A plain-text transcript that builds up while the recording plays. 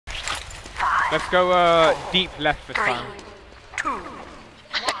Let's go deep left this time.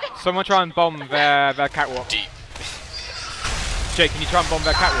 Someone try and bomb their catwalk. Deep. Jake, can you try and bomb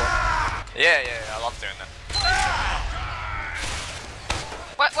their catwalk? Yeah, I love doing that.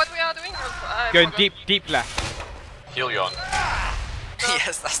 What we are doing? Going deep left. Heal you on.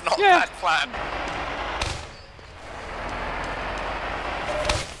 Yes, that's not a bad plan.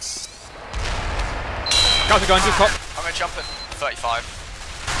 Guys are going to the top. I'm gonna jump at 35.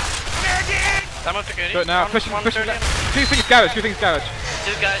 Do it now. Push. Two things garage. Two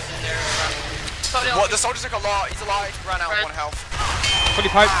guys in there. What? The soldier took a lot. He's alive. Ran out of 1 health. Fully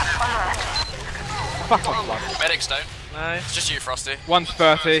piped. Fuck off, blood. Medic's down. Nice. It's just you, Frosty. One's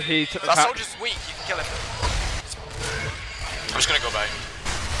 30. He took the That tap. soldier's weak. You can kill him. I'm just gonna go back.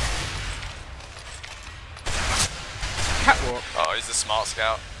 Catwalk. Oh, he's the smart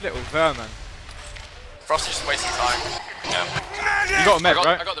scout. Little vermin. Frosty's just wasting time. Yeah. You got a med,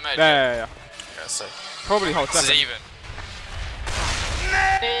 right? I got the med. Yeah. Yeah, so. Probably hold This is second. even.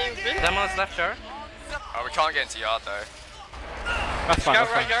 Demo's left yard. Oh, we can't get into yard though. That's fine. Scout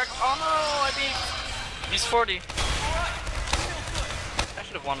That's right fine. yard. Oh no, I beat. He's 40. I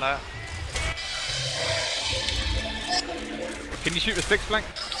should have won that. Can you shoot the 6 flank?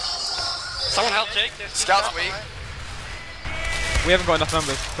 Someone help Jake. Scout's weak. We haven't got enough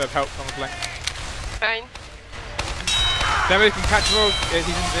numbers to help on the flank. Fine. Demo can catch rolls. He's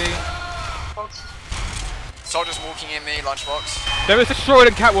in V. Soldier's walking in me, lunchbox. Demo's destroyed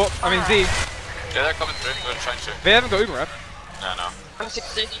in catwalk. I mean Z. Yeah, they're coming through. They're trying to. They haven't got Uber. No. I'm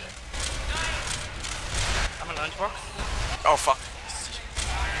 60. I'm in lunchbox. Oh fuck.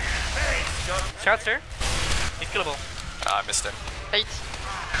 Scout's here. He's killable. I missed him. 8.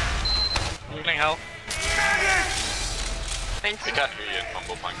 Healing health. 19. We can't hear you in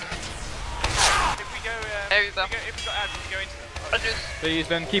Humble Punk. If we go, There we go. if we got ads, we go into them. Please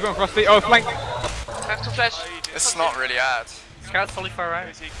then keep it on Frosty. Oh, flank. I have to flash. It's not really ad. Scout's fully far right.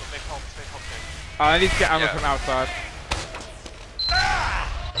 It's equal, they pop. I need to get ammo Yeah. from outside.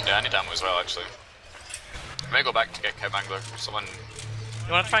 Yeah, I need ammo as well actually. I may go back to get Kevangler. Someone.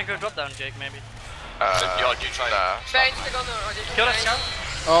 You wanna try and go drop down, Jake, maybe? You try that. Very second already. Kill that scout.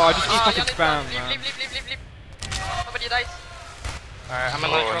 Oh, I just eat Oh, fucking Yannick, spam, leave. man. Nobody dies. Alright, I'm in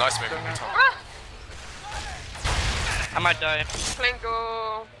Oh, lunchbox. nice movement. Ah! I might die. Flank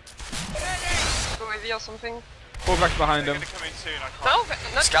go heavy or something. Allback's behind They're him. gonna come in soon, I can't.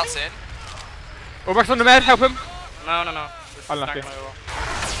 No, not Scouts in. Allback's on the med. Help him. No. This is Unlucky. not gonna go well.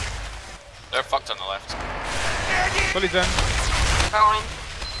 They're fucked on the left. Fully's in. Fine.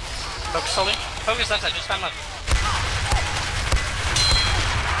 Focus solely. Focus left side, just stand left.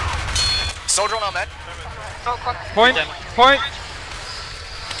 Soldier on our med. Oh, fuck. Point. Good Point.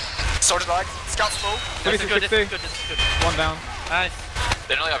 Soldier died. Scouts full. Fully This is good, 60. this is good, this is good. One down. Nice.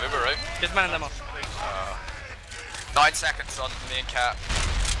 They don't really have Uber, right? Good man in demo. 9 seconds on me and Cat.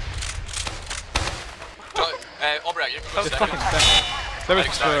 Aubrey, you can go It's down. fucking dead. They were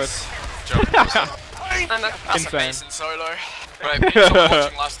destroyed. I'm up. That's Insane. amazing solo. Right, people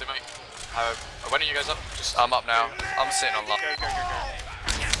watching last, they might. When are you guys up? Just I'm up now. I'm sitting on last. Go.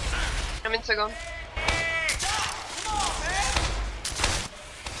 I'm in second.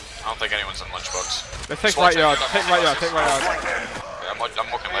 I don't think anyone's in lunchbox. Let's take Just watch right yard. it. Take right yard. Take right yard. Yeah, I'm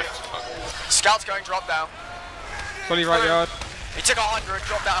walking left. Scout's going drop down. Fully right yard. He took 100,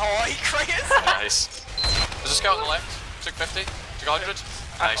 dropped that hole. He crazy. Nice. There's a scout on the left. Took 50. Took 100.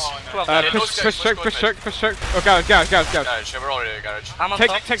 Nice. Push choke. Oh, garage. Garage, yeah, we're already at garage. I'm on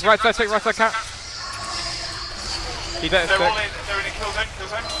top. Take right side, cat. He dead. They're in a kill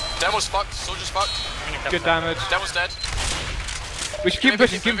zone. Demo's fucked. Soldier's fucked. Good damage. Demo's dead. We should keep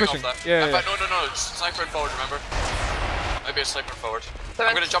pushing. Moving off that. Yeah. In fact, no. Sniper in forward, remember? Maybe a sniper in forward.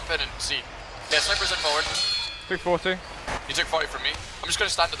 I'm gonna jump in and see. Yeah, sniper's in forward. Took 40. He took 40 from me. I'm just gonna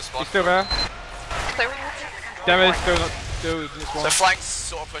stand at the spot. He's still there. Damage still not. Still this one. The flank's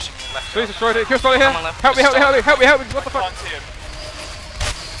sort of pushing left. Please destroyed it. Kill Solly here. I'm on left. Help me. What the fuck? Can't see him.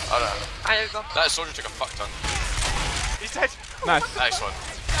 I don't know. I go. That soldier took a fuck ton. He's dead. Nice. Nice one.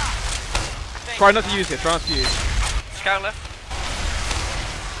 Try not to use it. Scout left.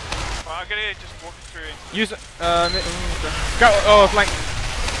 Right, I'm gonna just walk through into Use it. Go. Oh, flank.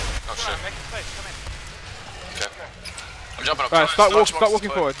 Oh shit. Make a space, come in. Okay. I'm jumping up. Right, start Lunchbox walking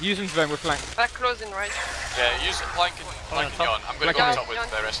is forward. Using them with flank. Back close in right. Yeah, use plank and gun. I'm gonna go on top with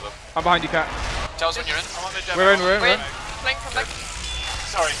the rest of them. I'm behind you, cat. Tell us when you're in. I'm on the demo. We're in. Wait. Flank, come back.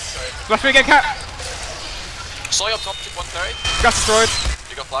 Sorry. Flash me again, cat. Soy up top, took 130. Gas destroyed.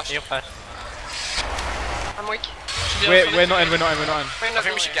 You got flash? Yep, flash. I'm weak. We're not in. We're I not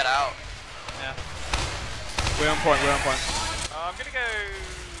think we should get out. Yeah. We're on point. I'm gonna go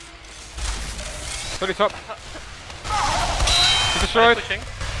Fully top. He's destroyed. Pushing.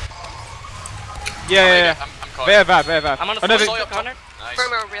 Yeah. I'm caught. Very bad, very bad. I'm on a Oh, no, Solly they- up top. corner. Nice.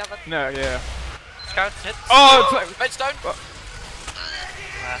 Perimeter, we have it. no, yeah. Scout hit. Oh, it's like, Med's down. Scout.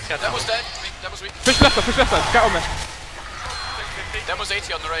 Demo's dead. Demo's weak. push left, scout on me. Demo's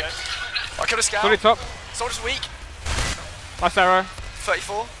 80 on the right. I killed a scout. Fully top. Soldier's weak. Nice arrow.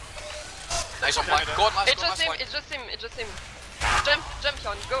 34. Nice on flank. Go on, last, It's go on, just last him, flank. it's just him, it's just him. Jump,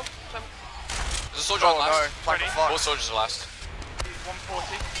 John, go. Jump. There's a soldier on last. Flank on Both soldiers are last. He's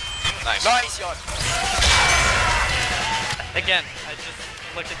 140. Nice. Nice, Jan. Again, I just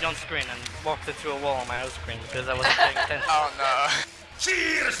looked at John's screen and walked into a wall on my house screen because I wasn't paying attention. Oh no.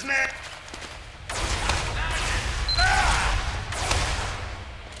 Cheers, man!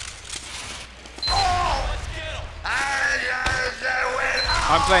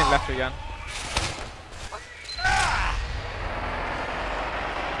 I'm playing left again.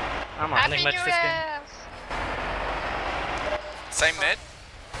 I'm on Enigma 15. Same mid.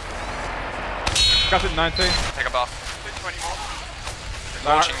 Scout at 90. Take a buff. 20 more.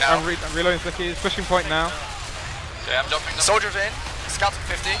 Launching now. I'm reloading flickies. Pushing point now. Yeah, I'm jumping. Soldiers in. Scouts at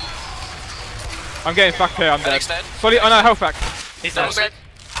 50. I'm getting back here, I'm dead. Medic's dead. Solly, oh no, health back. He's down. Demo's dead.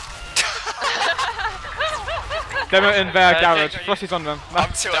 Demo in their Jake, garage. are you- Frosty's on them.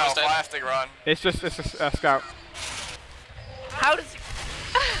 I'm 2 Demo's out. dead. I have to run. It's a scout. How does he?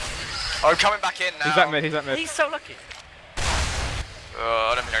 Oh, I'm coming back in now. He's at mid, he's at mid. He's so lucky.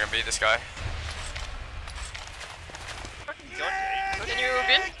 I don't think I can beat this guy. Can you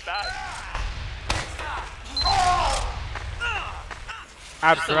build?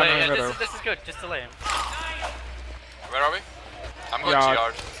 Abs Just delay around him. the middle. This is good. Just delay him. Where are we? I'm going Yard. to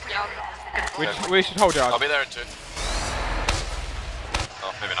yard. Yeah. We should hold yard. I'll be there in 2.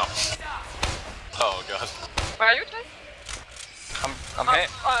 Oh, maybe not. Oh god. Where are you, Jay? I'm hit.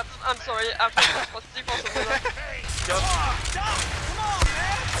 I'm sorry, after that was default of the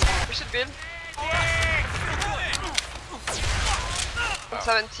We should build.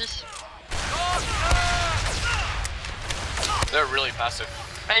 70. They're really passive.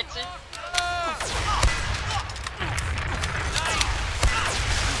 80.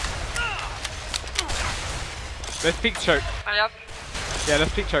 Let's peek choke. I have. Yeah,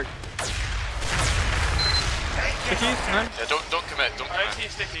 let's peek choke. Stickies? No? Yeah, don't commit, don't I don't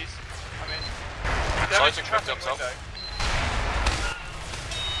commit. see stickies. I'm in. Solly Damage took 50 traffic himself. window.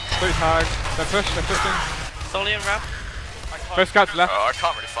 Fully tag. They're pushing. Solly and ramp. I can't. Both scouts left. Oh, I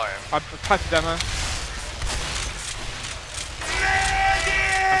can't really fight him. I've passed the demo.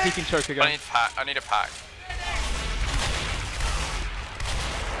 I'm peeking choke I again. need pack. I need a pack.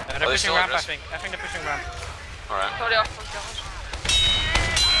 They're they pushing still ramp, I aggressive? think. I think they're pushing ramp. Alright. Sorry, off from garage.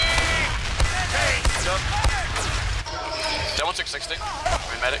 Demo took 60.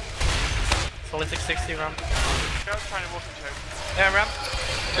 We medic. Solly 660 ramp. Scout's trying to walk and choke. Yeah, ramp.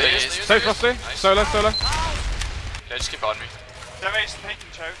 There he is. Stay Frosty. Nice. Solo. Yeah, just keep on me. Damage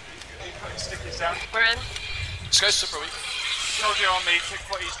taking choke. He's putting stickies down. We're in. This guy's super weak. Soldier on me. Took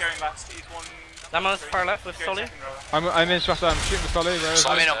what he's going last. He's one. Damo's far left with Going Solly. second roller. I'm in Strata. I'm shooting the Solly. Where is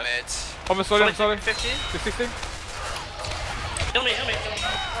I'm he? in on mid. On the Solly. 50. 60. Kill me.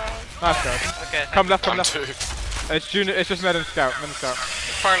 Nice guys. Okay. Come left. I'm 2. It's junior. It's just med and scout.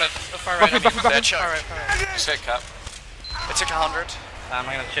 Far left. Far right. Buffy. They're Far choked. right. Far right. Just hit cap. They took 100. I'm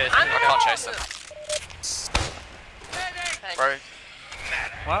not gonna chase I him. I can't chase them. Bro,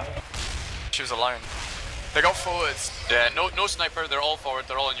 What? she was alone. They got forwards. Yeah, no sniper. They're all forward.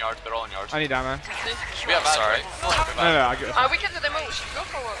 They're all in yard. I need ammo. Should we have bad? Sorry. No, I get it. We can do demo. We should go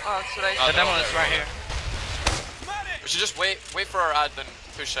forward. Oh, it's too late. The demo is right here. We should just wait for our ad, then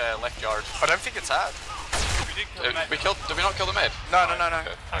push left yard. I don't think it's ad. We did kill the mate. Did we not kill the mid? No. Okay. Knock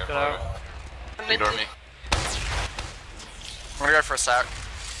it out. Ignore me. I'm gonna go for a sack.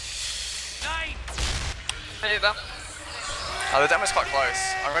 Over. Oh, the demo's quite close.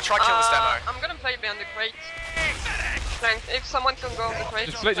 I'm gonna try kill this demo. I'm gonna play behind the crate. Flank. If someone can go on the crate.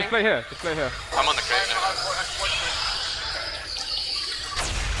 Just play here. I'm on the crate now.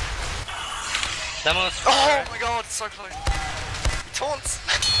 Demo's far Oh right. my god, it's so close. He taunts.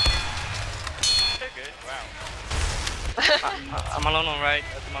 So good. Wow. I'm alone on right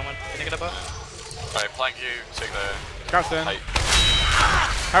at the moment. Can you get a buff? Alright, Plank, you take the Scouts in. height.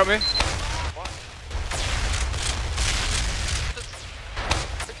 Help me.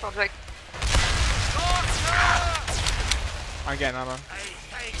 Good project. I'm getting ammo.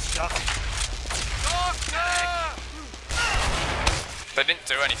 They didn't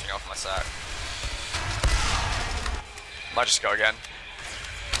do anything off my sack. Might just go again.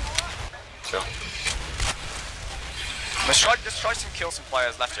 Sure. Let's try some kill some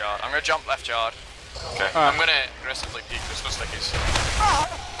players left yard. I'm gonna jump left yard. Okay. I'm gonna aggressively peek. There's no stickies.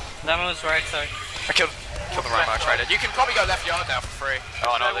 Demo's right side. I killed the right mark. Tried it. You can probably go left yard now for free.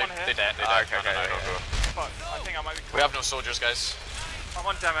 Oh no, they dead. They died. Okay. Go. Fuck, I think I might be. We have no soldiers, guys. I'm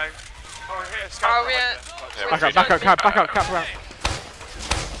on demo. Oh, here, scout. Back out, cap around.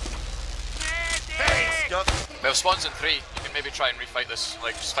 We have spawns in 3. You can maybe try and refight this.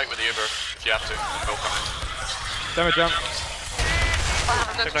 Like, just fight with the Uber if you have to. And go come in. Demo jump.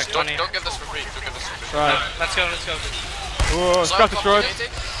 Don't give this for free. Don't give this for free. Right. Let's go. Whoa, scout destroyed.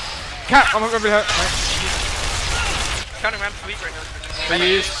 Cap, I'm not gonna be hurt. Counting ramp weak right now.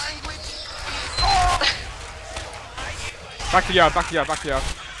 Please. Back to yard.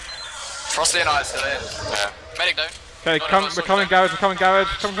 Frosty and I are still in. Yeah. Medic down. Okay, we're coming garage. Come.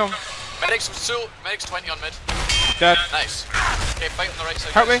 Medic's 20 on mid. Dead. Nice. Okay, fight on the right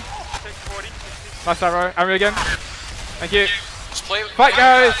side. Help me. Take 40. Nice arrow. Arrow again. Thank you. Just play. Fight,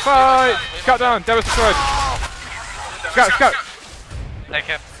 guys! Fight! Scout down. Devil's destroyed. Scout.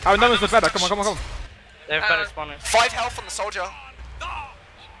 Okay. Our numbers are better. Come on. They have better spawners. 5 health on the soldier.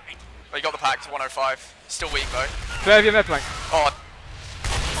 Oh, you got the pack to 105. Still weak though. Clear your med flank. Oh,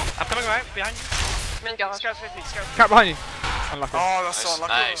 I'm coming right behind you. Main garage. Scout 50, scout 50. Cap behind you. Unlucky. oh, that's so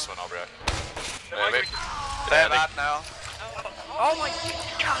unlucky. Nice one, Aubrey. They're bad now. Oh my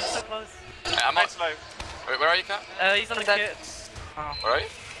god, so close. I'm on. Slow. Wait, where are you, Cat? He's on the dead. kit. Oh. Where are you?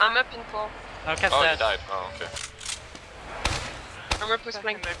 I'm up in 4. No, Cat's Oh, dead. you died. Oh, okay. I'm repus Second,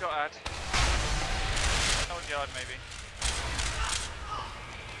 playing. they've got ad. Someone's yard, maybe.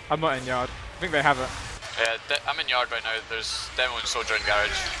 I'm not in yard. I think they have it. Yeah, I'm in yard right now. There's demo and soldier in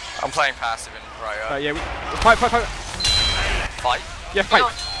garage. I'm playing passive in right yard. Yeah, fight. Fight? Yeah, fight.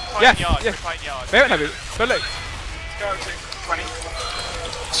 Fighting yard, Yeah. fighting yard. They don't have it. Don't look. Scout 20.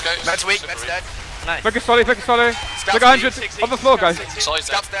 Scouts. Med's weak, Med's dead. Nice. Focus solid. Look 100 on the floor, guys. Solly's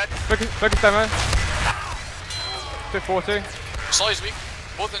dead. Scout's dead. Focus demo. 240. Solly's weak.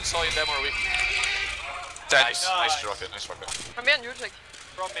 Both in Solly and demo are weak. Dead. Nice rocket. I'm behind you, Jake.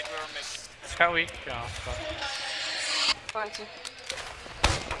 We're on mid. Scout weak. Oh, fuck. Fine, too.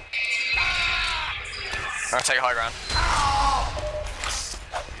 I'm gonna take high ground.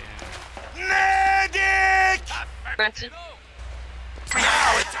 Medic! 20.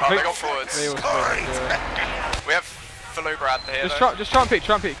 Oh, they got forwards. They all split, We have Falugrad here. Just try and peek.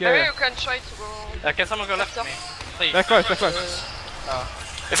 Maybe Yeah. you can try to go. Okay, someone go left to me. Please. They're close. If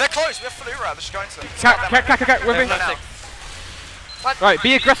they're close, we have Falugrad. They're just going to. Cat, with me. Now. What? Right,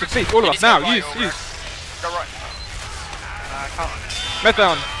 be aggressive, please. All of us now. Use. Go right. I can't. Med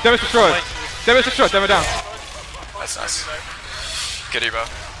down. Demo's destroyed. Demo down. That's nice. Good Evo.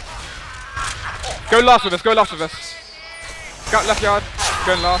 Go last with us. Scout left yard.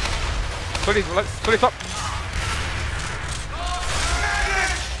 Going last. Fully top.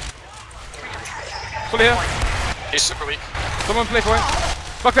 Fully here. He's super weak. Someone play point.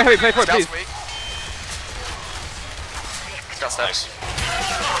 Fuck the heavy, play point, please. Scout's weak. Scout's nice.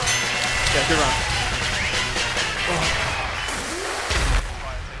 Yeah, good round.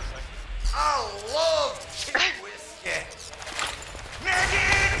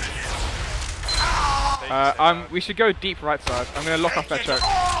 We should go deep right side. I'm gonna lock off that choke.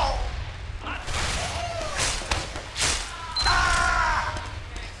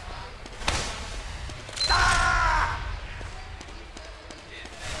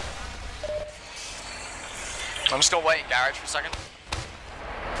 I'm just gonna wait in garage for a second.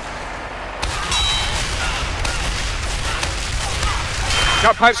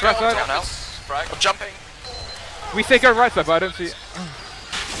 Got pipes right side. I'm jumping. We say go right side, but I don't see.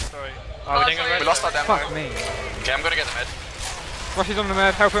 Sorry. Oh, we didn't go right. We lost our demo. Fuck me. Okay, I'm gonna get the mid. Rush is on the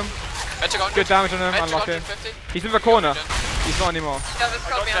med. Help him. Med took 100. Good damage on him. Med took Unlucky. 150. He's in the corner. He's not anymore. Yeah, let's I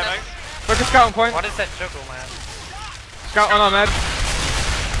go got behind demo. us. Focus scout on point. What is that juggle, man? Scout on our med.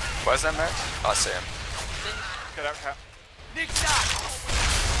 Where's that med? Oh, I see him. Get out, Cat.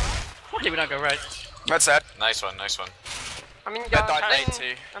 Why did we not go right? Med's dead. Nice one. I'm in Med garage. died late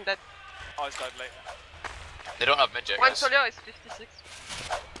too. I'm dead. Oh, he's died late. They don't have mid yet, One guys. soldier is 56.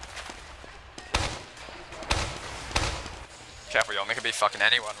 Careful, y'all. Make it be fucking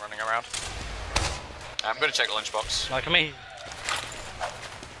anyone running around. I'm gonna check the lunchbox. Like me.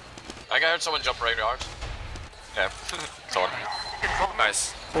 I heard someone jump right yard. Yeah. Someone.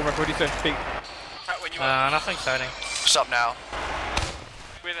 Nice. What do you say? Speak. Cat, when you want. Nothing exciting. What's up now?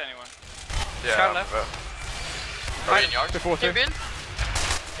 With anyone. Yeah. Scout left. Are we in yard? 240. You build?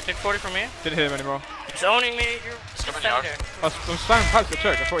 You took 40 from me? Didn't hit him anymore. He's owning me. You're Let's come in stand yard. there. I'm spamming pipes at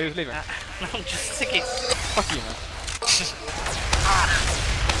choke. I thought he was leaving. No, I'm just sticky. Fuck you, man.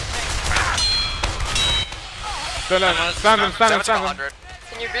 Don't let him. Stand him. Demo's got 100.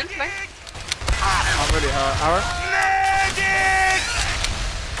 Can you build, Mike? I'm really hurt. Arrow?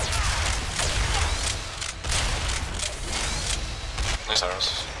 Nice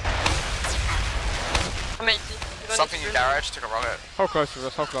arrows. I'm 80. You don't Something need in to garage, took a rocket. Hold close to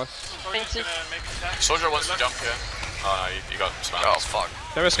us, hold close. Thank you. Soldier wants to jump here. Oh no, you got spammed. Oh fuck.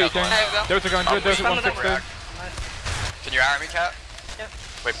 There is speaking. There we go. There is a 100, there is a 160. Can you arrow me, Cat? Yep.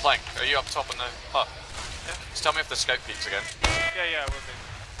 Wait, Planck, are you up top on the hut? Yeah. Just tell me if the scope peaks again. Yeah, we'll be.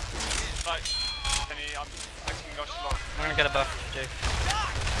 Right. I can go slow. I'm gonna get a buff, Jake.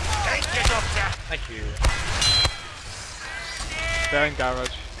 Thank you. They're in garage.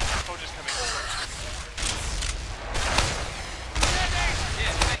 Soldier's coming.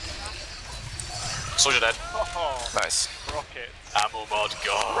 Soldier dead. Oh, Nice. rocket. Ammo mod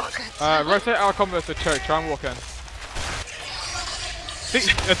god. Rotate our combo to choke, try and walk in.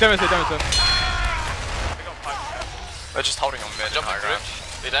 Demonster. They got pipe. They're just holding on mid. Jumping high ground.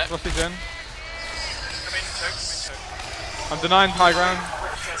 They dead? Rossi's in. Come in, choke. I'm denying high ground.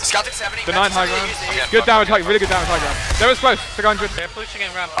 Scouting 70. Denying high ground. Good damage, really good damage high ground. There is close, 600. They're pushing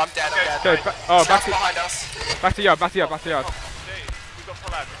in ramp. I'm dead, Okay, back to behind us. yard. We've got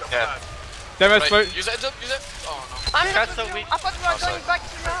full ad, Yeah. Demo's slow. Use it. Oh no. I'm not That's so with you. weak. I thought we were going back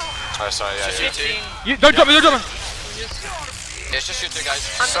to now. Oh, sorry, yeah, you two. Don't drop me. Yeah, it's just you two guys.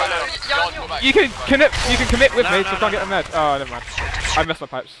 I'm Solo. not- Go back. You can commit with No, me, no, so can't get a med. Oh, never mind. I messed my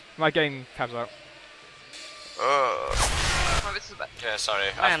pipes. My game tabs out. Oh, this is bad. Yeah,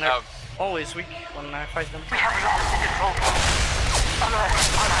 sorry. Man, they're always weak when I fight them.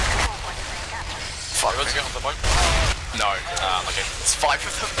 Fuck, let's get on the point. No. Okay. It's 5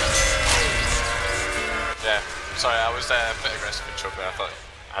 of them. Yeah. Sorry, I was a bit aggressive in choke there. I thought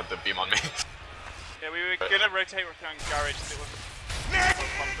I had the beam on me. Yeah, we were gonna rotate around garage if it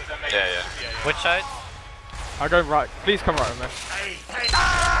wasn't. Yeah. Which side? I'll go right. Please come right with me.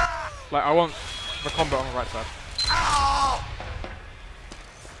 Like, I want the combo on the right side.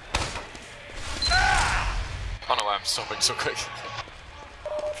 I don't know why I'm stopping so quick.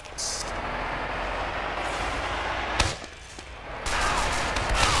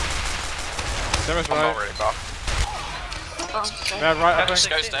 Demo's I'm not right. really buff. Yeah, right, I think.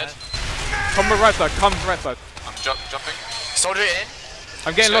 Scout's dead. Come right side, come right side. I'm jumping. Soldier in.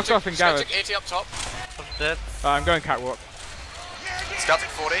 I'm getting locked off in garage. Scouting 80 up top. Dead. I'm going catwalk. Scouting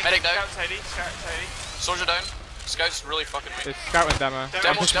 40. Medic down. Scout 80. Soldier down. Scout's really fucking me. It's scout and demo.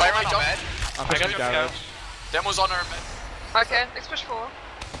 Demo's down right jump. I'm pushing garage. Demo's on her mid. Okay, let's push forward.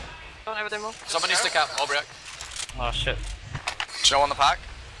 Don't have a demo. Someone needs to cap. I'll react. Oh shit. Show on the pack.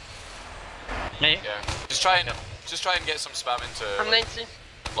 Me? Yeah. Just try and get some spam into I'm like, 90.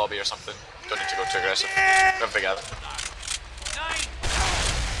 lobby or something. Don't need to go too aggressive. Go big at it.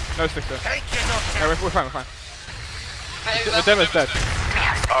 No sticker. No, we're fine. Hey, The demo's dead.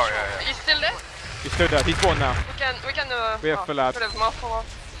 Oh yeah. He's still there? He's still dead. He's spawned now. We can We have full ad. could have more forward.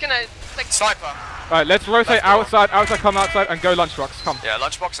 Can I take Sniper. Alright, let's rotate outside, come outside, and go lunchbox. Come. Yeah,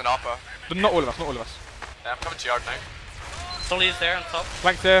 lunchbox and upper. But not all of us. Yeah, I'm coming to yard now. Sully's there on top.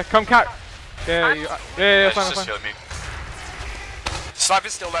 Flank's here. Come, cat. Yeah, fine. Just killing me.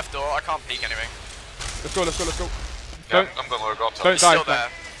 Sniper's still left door. I can't peek anything. Let's go. Yeah, I'm going lower. Go up top. Don't He's die, still there.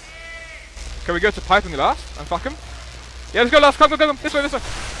 Can we go to piping last and fuck him? Yeah, let's go last. Come. This way.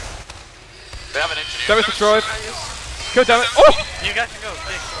 They have an engineer. Demo's destroyed. Kill Demo. Oh! You guys can go.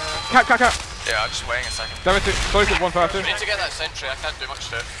 Cat. Yeah, I'm just waiting a second. Demo's destroyed with one person. We need to get that sentry. I can't do much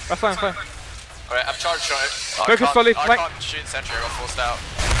to it. That's fine. Alright, I've charged shot it. Focus solid, I flank. can't shoot sentry. I got forced out.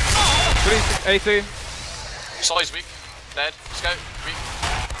 380. Solly's weak. Dead. Scout. Weak.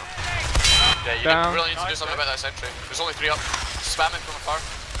 Yeah, you Down. really need to do something about that sentry. There's only 3 up. Spamming from afar.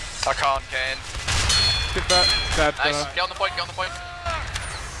 I can't get in. Good bet. Dead. Nice. Get on the point.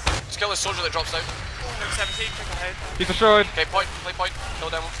 Just kill this soldier that drops down. 17, click ahead. He's destroyed. Okay, point. Play point. Kill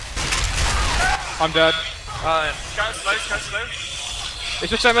demo. I'm dead. Oh yeah. Scout slow. It's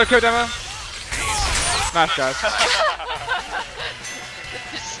just Demo. Kill Demo. Nice, guys.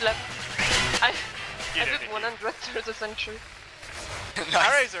 You slept. I did 100 through the century.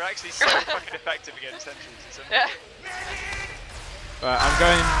 Arrows are actually so fucking effective against sentries. It's Yeah. I'm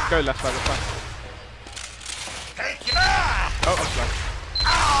going. Go left side. That's fine. Oh, I'm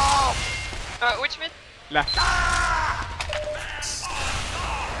slow. Which mid? Left.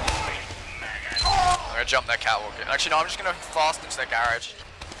 I'm gonna jump that catwalk. Actually, no, I'm just gonna fast into their garage.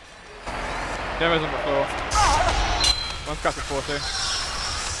 Demo's on the floor. One's got to 40.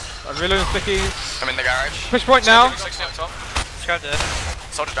 I'm reloading stickies. I'm in the garage. Push point now. 60 up top. Scout dead.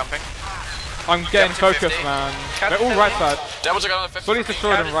 Soldier jumping. I'm getting Jump to focused, 50. man. They're all right side. Devils are going on the 50. Sully's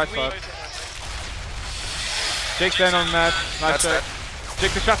destroyed on the right side. Jake's then on med. Nice That's shot.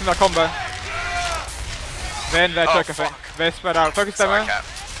 Jake's distracting that combo. They're in their Oh, choke, I think. fuck. They're spread out. Focus Sorry, Demo. Cap.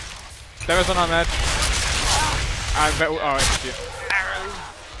 Demo's on our med. And they're all. Oh, it's you.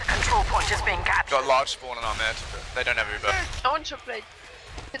 Control point is being captured. Got a large spawn on our mid, but they don't have Uber. I want chocolate.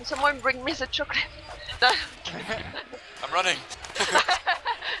 Can someone bring me the chocolate? No. I'm running.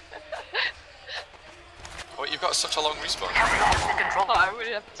 Well, you've got such a long respawn. Oh, I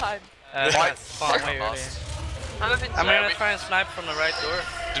really have time. Why? That's far way early. I'm a bit I'm slow. gonna try and snipe from the right door.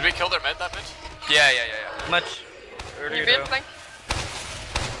 Did we kill their mid that mid? Yeah. Much You earlier build though. Planck?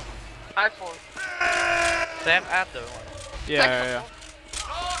 I fall. They have ad though. Yeah.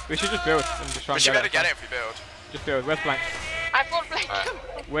 We should just build and just try We and should be able get to get it if we build. Just build. Where's Planck? I fall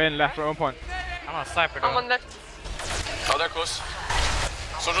Planck. We're in left at 1 point. I'm on sniper though. I'm on left. Oh, they're close.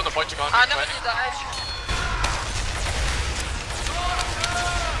 Soldier on the point to go on. I never did that.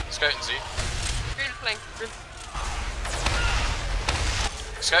 Scout and Z. Build Planck. Build.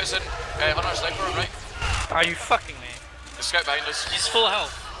 Scout's in. Hunter sniper on right. Are you fucking me? The scout behind us. He's full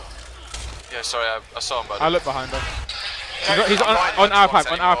health. Yeah, sorry, I saw him, but I look behind us. He's on our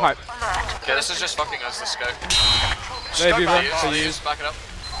pipe. On our pipe. Okay, this is just fucking us, the scout. There, They Viva. use, back it up.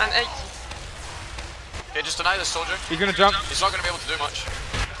 And 80. Okay, just deny the soldier. He's gonna jump. He's not gonna be able to do much.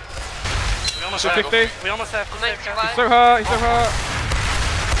 We almost So have 50. We almost have to take her. 95. So hurt. He's so hurt.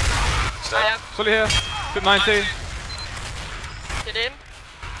 He's I dead. have Sully here. Hit 90. hit him.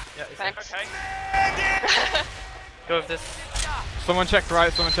 Yeah, he's Thanks. Okay. Go with this. Someone check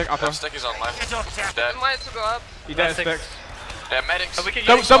right. Someone check upper. Left stick is on left. He's dead. I might to go up. He dead Six. sticks. Yeah, medics. Oh, we can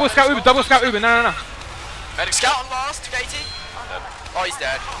Double scout Uber. Double scout Uber. No. Medic scout on last, 280. Oh, he's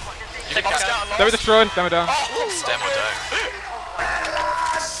dead. You can scout on Demo last. destroyed. Demo down. Oh, demo down.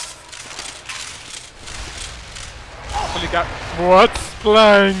 Sully got. What?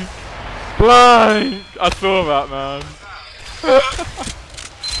 Blank. I saw that, man.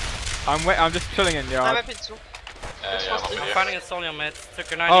 I'm just chilling in I'm yard. a pit too. Yeah, I'm I'm with you. finding a Sully on mid. Took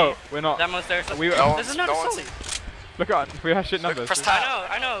her 90. Oh, we're not. Demo's there. So We- This is not a no one's- Sully. Look at we have shit numbers. Press tab.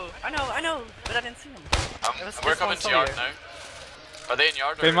 I know, but I didn't see him. There was We're just coming one to Sully yard here. now. Are they in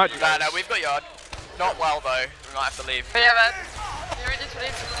yard? They or might- you No, guys? we've got yard. Not well though. We might have to leave. We have it. You ready to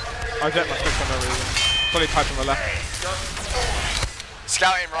leave? I jet my stick for no reason. Sully pipe on the left.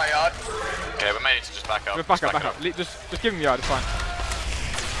 Scouting right yard. Okay, we may need to just back up. Back up. Just give him yard. It's fine.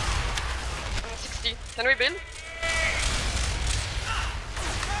 I'm 60. Can we build?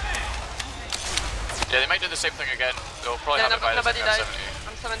 Yeah, they might do the same thing again. They'll probably Yeah, have it by the nobody time died. 70.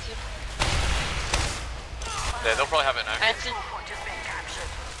 I'm 70. Yeah, they'll probably have it now. 80.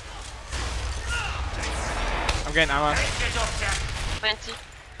 I'm getting ammo. 90.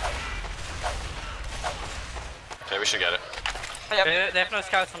 Okay, we should get it. I have They have no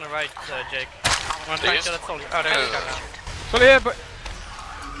scouts on the right, Jake. I'm gonna try They and is? kill that Sully. Oh, there's a scout now. Sully here, but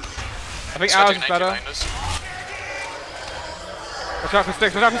I think ours is better. Behind us. Watch out for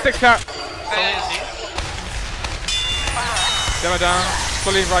sticks, cat. Sully is Z. Demo down.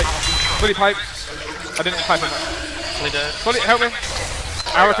 Sully right. Sully pipes. I didn't pipe him. Sully dead. Sully, help me.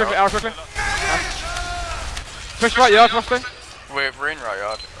 Arrow quickly. Push right yard, Rusty. We're in right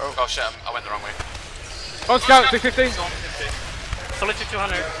yard. Oh shit, I went the wrong way. On scout, 650. Sully took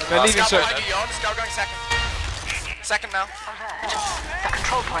 200. They're leaving Scout shit. behind you yard. Scout going second. Second now. The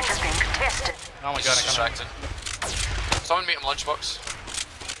control point is being contested. Oh my god, I Just can't. distracting. Someone meet him lunchbox.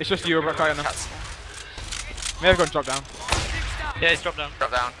 It's just you, Brock, right now. May have gone drop down. Yeah, he's dropped down.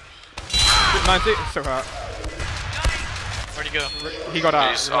 Drop down. 90, it's so hurt. Where'd he go? He got out,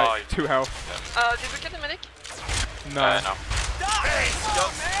 He's- with, like, oh, 2 health. did we get the medic? No. No. I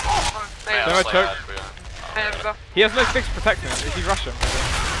Yeah, Demo that's like took. that, but yeah. I have go. He has no sticks protecting him. Is he Russian?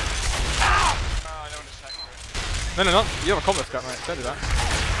 No, not. You have a combat scout, mate. Don't do that.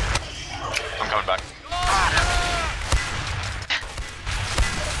 I'm coming back.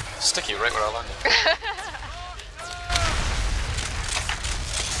 Sticky right where I landed.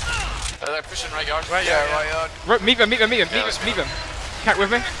 They're pushing right yard. Right, Yeah, right yard. Meet them. let's go. Meet them. Cat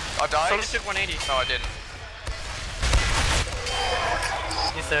with me. I died. Sully took 180. No, I didn't.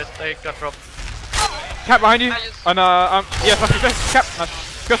 He's dead. They got dropped. Cat behind you. I use- And yes, that's success. Cap.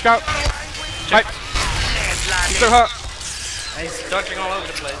 Nice. Go scout. Pipe. He's so hurt. And he's dodging all over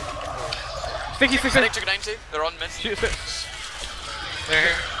the place. Sticky. Medic took a 90. They're on mid. Shoot sticks. They're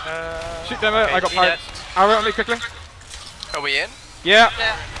here. Shoot demo. Okay, I got he pipes. Arrow on me quickly. Are we in? Yeah.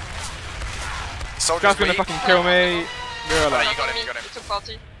 Yeah. Soldier's Scout's gonna weak. fucking kill me. You're Oh, alive. you got him. You got him. It's a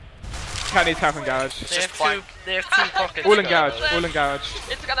 40. Cat needs help and garage. They have fine. they have two pockets. All in garage. All in garage.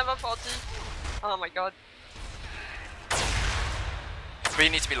 It's gonna be 40. Oh my god. We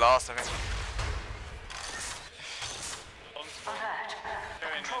need to be last, I think.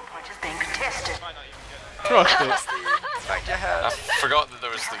 Control point is being contested. Might not even get it. Trust it. Back your head. I forgot that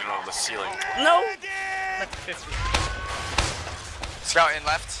there was the, the ceiling. No! Like 50. Scout in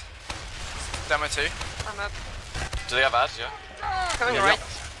left. Demo 2. I'm up. Do they have ads? Yeah. Coming right.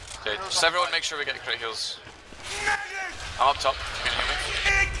 Okay, just everyone make sure we get crit heals. I'm up top. Can you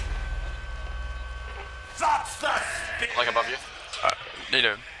hear me? Like above you. Need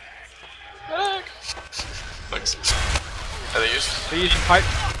him. Thanks. Are they used? They're using pipe.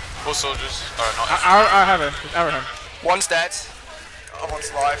 Both soldiers. Or not. I have him. Just arrow him. One's dead. Other one's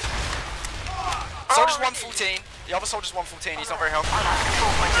alive. Soldier's 114. The other soldier's 114. He's not very healthy.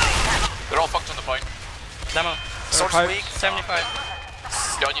 They're all fucked on the point. Demo. Soldier's Pipe. weak. 75.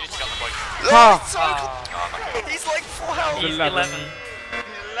 Yo, you need to get on the point. He's like full health. He's 11. 11.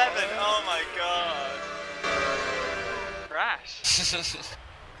 11, oh my god. Crash. This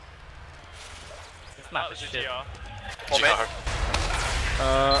map That is was a shit. GR. One mid.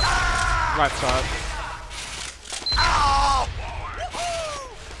 Right side.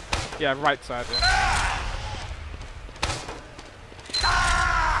 Yeah, right side. Yeah.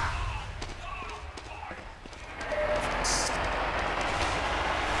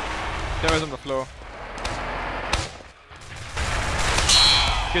 Demo's on the floor.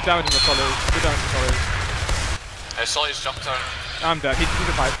 Good damage on the follows. Good damage on the follows. Hey, Sully's jumped down. I'm dead. He's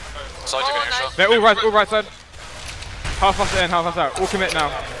a pipe. Sully took an nice. airshot. They're all right side. Half us in, half us out. All commit now.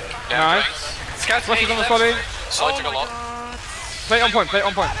 Yeah, Nice. Rush is on the Solly. Sully took a lot. Play on point, play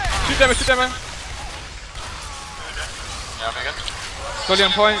on point. Shoot demo, shoot demo. Yeah, I'm again. Solly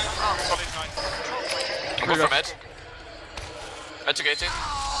on point. I'm going for mid. Mid to 18.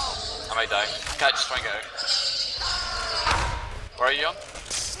 I might die. Can't just try and get out. Where are you on?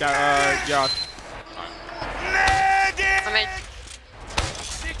 Yard. I'm 8.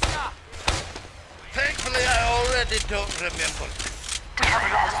 Thankfully, I already don't remember. We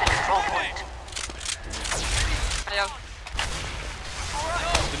have lost the control point. I have.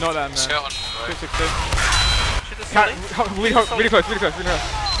 Did not let him there. Scout on right. 260. Cat, really close, really close, really close, really close.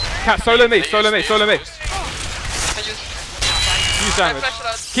 Cat, solo me, solo me, solo me. I just. Use I damage. flashed it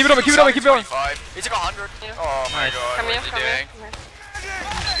out. Keep it on me, keep it on me, keep it on me. 25. He took 100. Yeah. Oh my god. Come What here, is he come here. doing?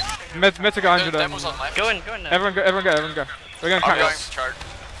 Come here. Med took 100. Demo's on left. Go in now. Everyone go, everyone go, everyone go. We're going to I'm cat going this. to charge.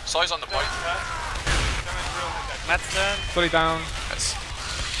 Sully's on the point. Matt's done. Solly down. Yes.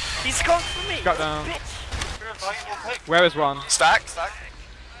 He's gone for me. Got down. Where is one? Stack. Stack.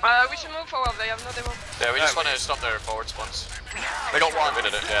 We should move forward, they have no demo. Yeah, we just want to stop their forward spawns. They got one. We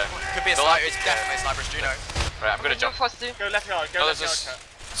did it, yeah. Could be a sniper. It's definitely a sniper, Juno. Right, I'm gonna Jump jump. Frosty. Go left yard, go No, left there's yard.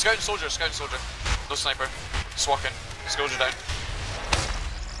 this. Scout and soldier, scout and soldier. No sniper. Swalking. Soldier down.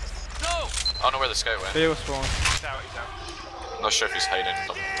 No! I don't know where the scout went. They will spawn. He's out. I'm not sure if he's hiding.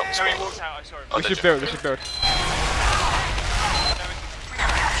 Don't No, he spawn. walked out, I saw him. Oh, We did should you? build, we should build.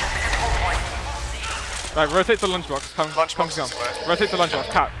 Right, rotate to lunchbox. Come, Lunchbox come. is where? Rotate to lunchbox.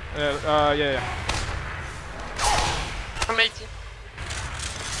 Cat. Yeah. I'm 80.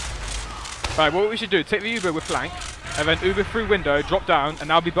 Right, what we should do, take the Uber with flank, and then Uber through window, drop down,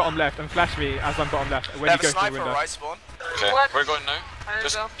 and I'll be bottom left, and flash me as I'm bottom left when They you have a go through sniper window. right spawn. Okay, What? we're going now. I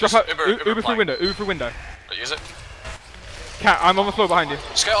Just go. Drop out, Uber Uber through flank. window, Uber through window. Right, use it. Cat, I'm on the floor behind you.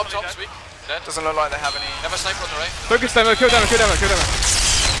 Scout up top, sweet. Dead. Doesn't look like they have any. Have a sniper on the right. Focus demo, kill demo, kill demo, kill demo.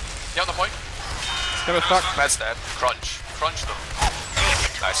 Get on the point. Demo stuck. Med's dead. Crunch. Crunch them.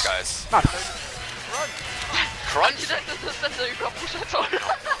 Nice guys. Nice. Crunch? I didn't understand the Uber push at all.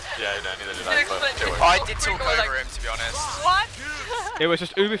 Yeah, no, neither did You I. But explained it it. worked. I did talk Quick, like- over him, to be honest. What? It was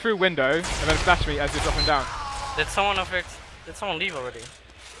just Uber through window, and then flash me as you're dropping down. Did someone leave already?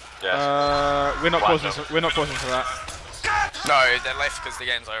 Yeah. We're not Wow, pausing. no. We're not pausing for that. No, they left because the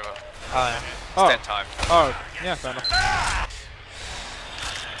game's over. Oh yeah. Oh, Dead time. oh, yeah, fair enough.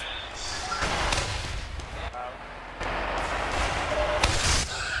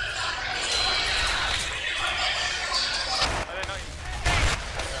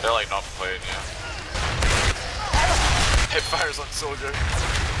 They're like not playing, yeah. Hip fires on soldier.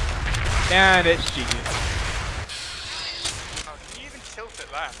 And it's GG. Oh, can you even tilt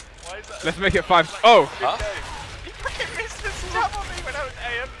it that? Why is that? Let's make it 5. Oh, Huh? He fucking missed this jump on me when I was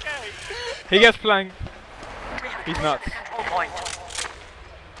AFK. he gets flanked. He's nuts. Control point.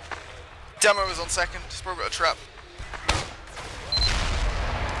 Demo was on second. Just probably got a trap.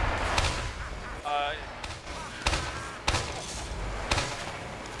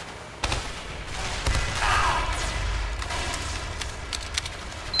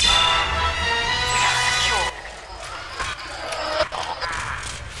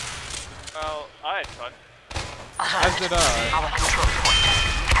 Well, I had fun. As did I. Our control point is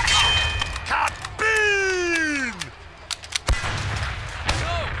being captured.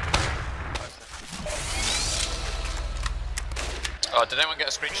 Oh, did anyone get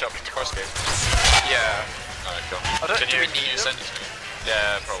a screenshot from the first game? Yeah. Alright, cool. I don't- do we need can you them? send it to me?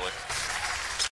 Yeah, probably.